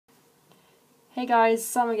Hey guys,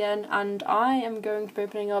 Sam again, and I am going to be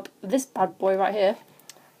opening up this bad boy right here,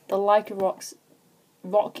 the Lycanrox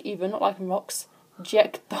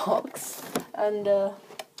GX Box, and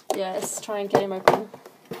yeah, let's try and get him open.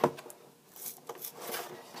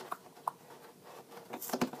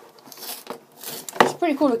 It's a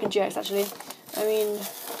pretty cool looking GX actually. I mean,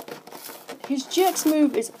 his GX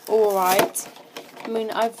move is alright. I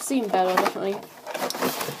mean, I've seen better, definitely.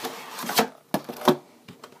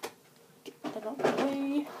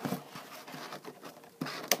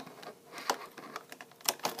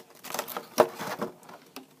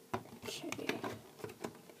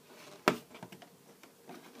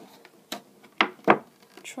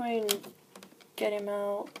 Try and get him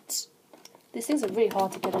out. These things are really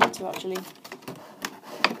hard to get into actually.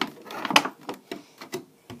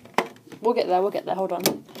 We'll get there, hold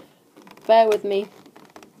on. Bear with me.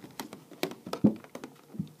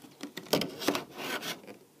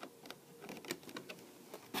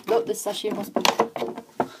 Look, this is actually impossible.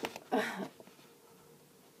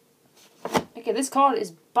 Okay, this card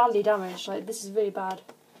is badly damaged, like this is really bad.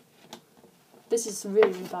 This is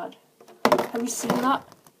really, really bad. Have you seen that?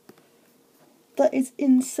 That is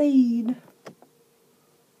insane.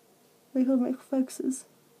 Wait, hold on, make focuses.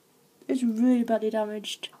 It's really badly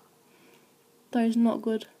damaged. That is not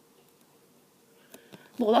good.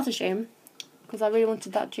 Well, that's a shame, because I really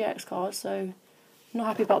wanted that GX card, so not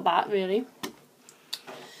happy about that, really.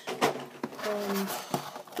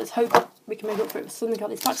 Let's hope we can make up for it with something like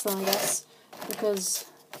these packs then, I guess, because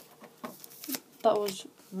that was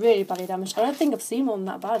really badly damaged. I don't think I've seen one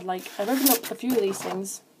that bad. Like, I've opened up a few of these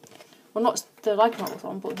things. Well, not the Lycanrox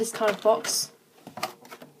one, but this kind of box.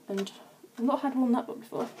 And I've not had one that big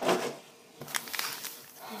before.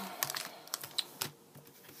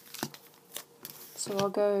 So I'll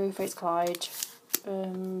go Fates Collide,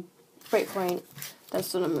 Breakpoint, then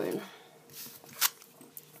Sun and Moon.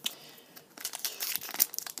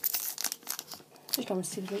 Just trying to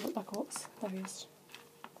see the little black box. There he is.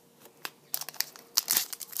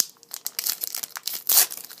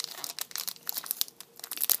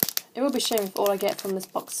 It would be a shame if all I get from this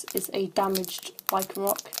box is a damaged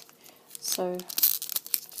Lycanroc. So,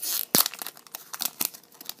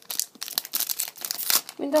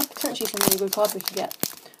 I mean, there's potentially some really good cards we could get.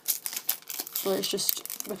 But it's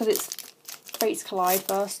just, because it's Fates Collide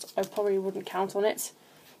first, I probably wouldn't count on it.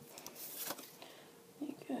 There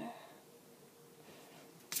you go.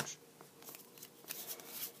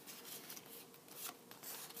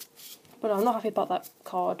 But no, I'm not happy about that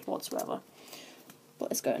card whatsoever. But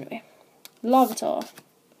let's go anyway. Larvitar,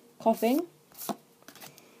 Coughing,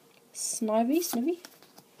 Snivy,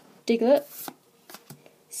 Diglett,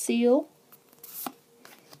 Seal,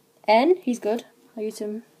 N, he's good, I use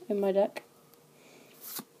him in my deck,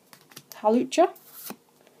 Halucha,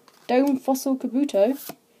 Dome Fossil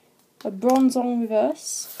Kabuto, a Bronzong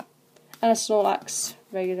Reverse, and a Snorlax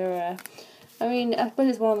regular rare. I mean, I suppose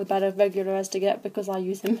it's one of the better regular rares to get because I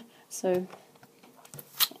use him, so.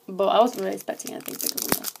 But I wasn't really expecting anything bigger than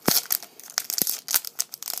that.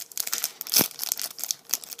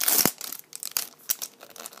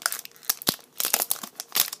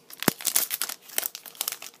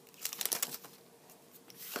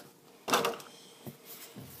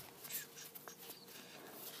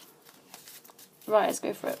 Right, let's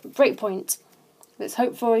go for it. Breakpoint. Let's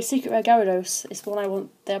hope for a secret rare Gyarados. It's the one I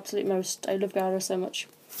want the absolute most. I love Gyarados so much.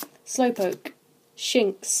 Slowpoke,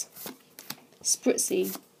 Shinx,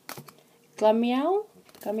 Spritzy, Glameow,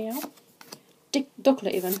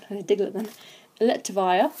 Ducklet even, Diglett then,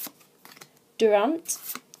 Electivire, Durant,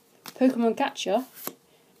 Pokemon Catcher,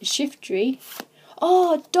 Shiftry,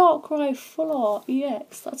 oh, Darkrai Full Art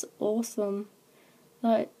EX, that's awesome.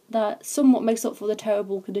 Like, that somewhat makes up for the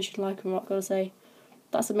terrible condition Lycanroc, gotta say.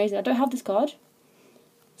 That's amazing. I don't have this card,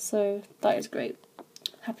 so that is great.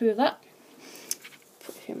 Happy with that.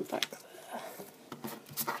 Put him back there.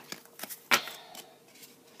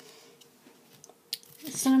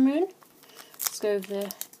 Sun and Moon. Let's go with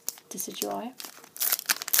the Decidueye.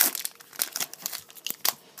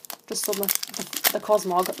 Just saw the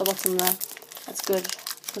Cosmog at the bottom there. That's good,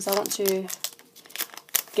 because I want to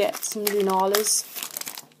get some Lunalas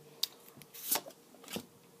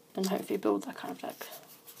and hopefully build that kind of deck.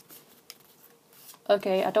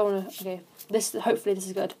 Okay, I don't want to. Okay, hopefully this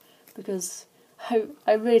is good, because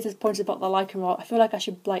I'm really disappointed about the Lycanroc. I feel like I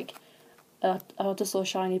should like. I just saw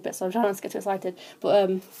shiny bits, so I'm trying not to get too excited.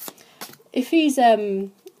 But if he's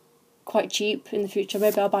quite cheap in the future,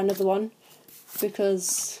 maybe I'll buy another one,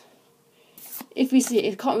 because if we see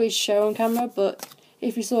it can't really show on camera, but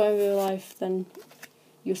if you saw it in real life, then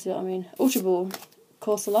you'll see what I mean. Ultra Ball,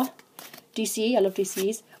 Corsola, DCE, I love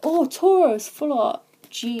DCEs. Oh, Tauros Full Art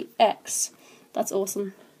GX. That's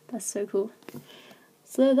awesome. That's so cool.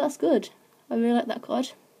 So that's good. I really like that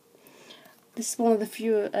card. This is one of the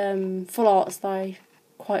few full arts that I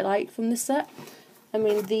quite like from this set. I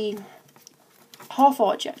mean, the half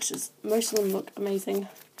art GXs, most of them look amazing.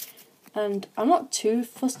 And I'm not too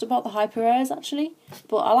fussed about the hyper rares actually,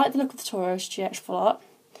 but I like the look of the Tauros GX full art.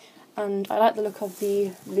 And I like the look of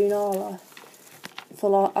the Lunala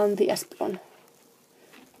full art and the Espeon.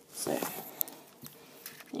 So,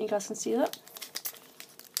 you guys can see that.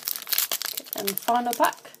 Okay, and final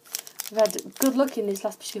pack. We've had good luck in these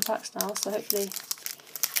last 2 packs now, so hopefully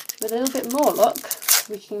with a little bit more luck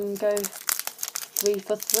we can go 3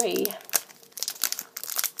 for 3.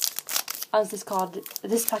 As this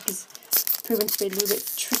pack is proven to be a little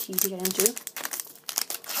bit tricky to get into.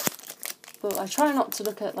 But I try not to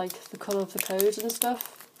look at like the colour of the codes and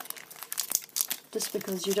stuff, just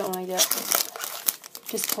because you don't want to get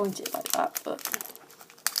disappointed like that. But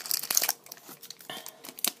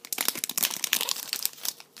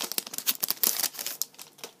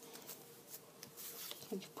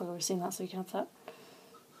you've probably already seen that, so you can have that.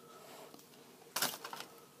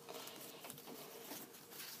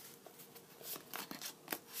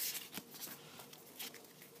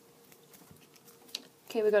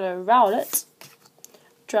 Okay, we've got a Rowlet,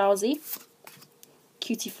 Drowsy,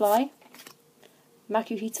 Cutiefly,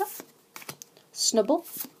 Makuhita, Snubble,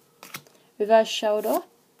 Reverse Sheldor,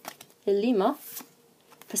 Ilima,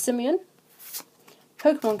 Persimmon,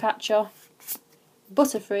 Pokemon Catcher,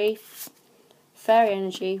 Butterfree, Fairy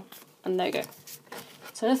Energy, and there you go.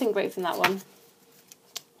 So nothing great from that one.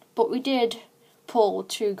 But we did pull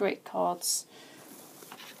 2 great cards.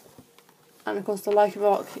 And of course the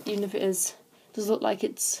Lycanroc, even if it does look like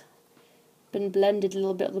it's been blended a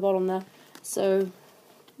little bit at the bottom there. So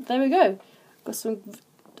there we go. Got some.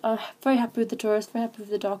 I'm very happy with the Tauros, very happy with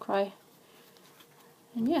the Darkrai.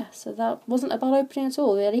 And yeah, so that wasn't a bad opening at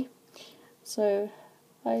all, really. So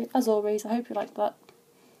as always, I hope you liked that,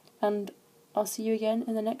 and I'll see you again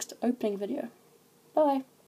in the next opening video. Bye.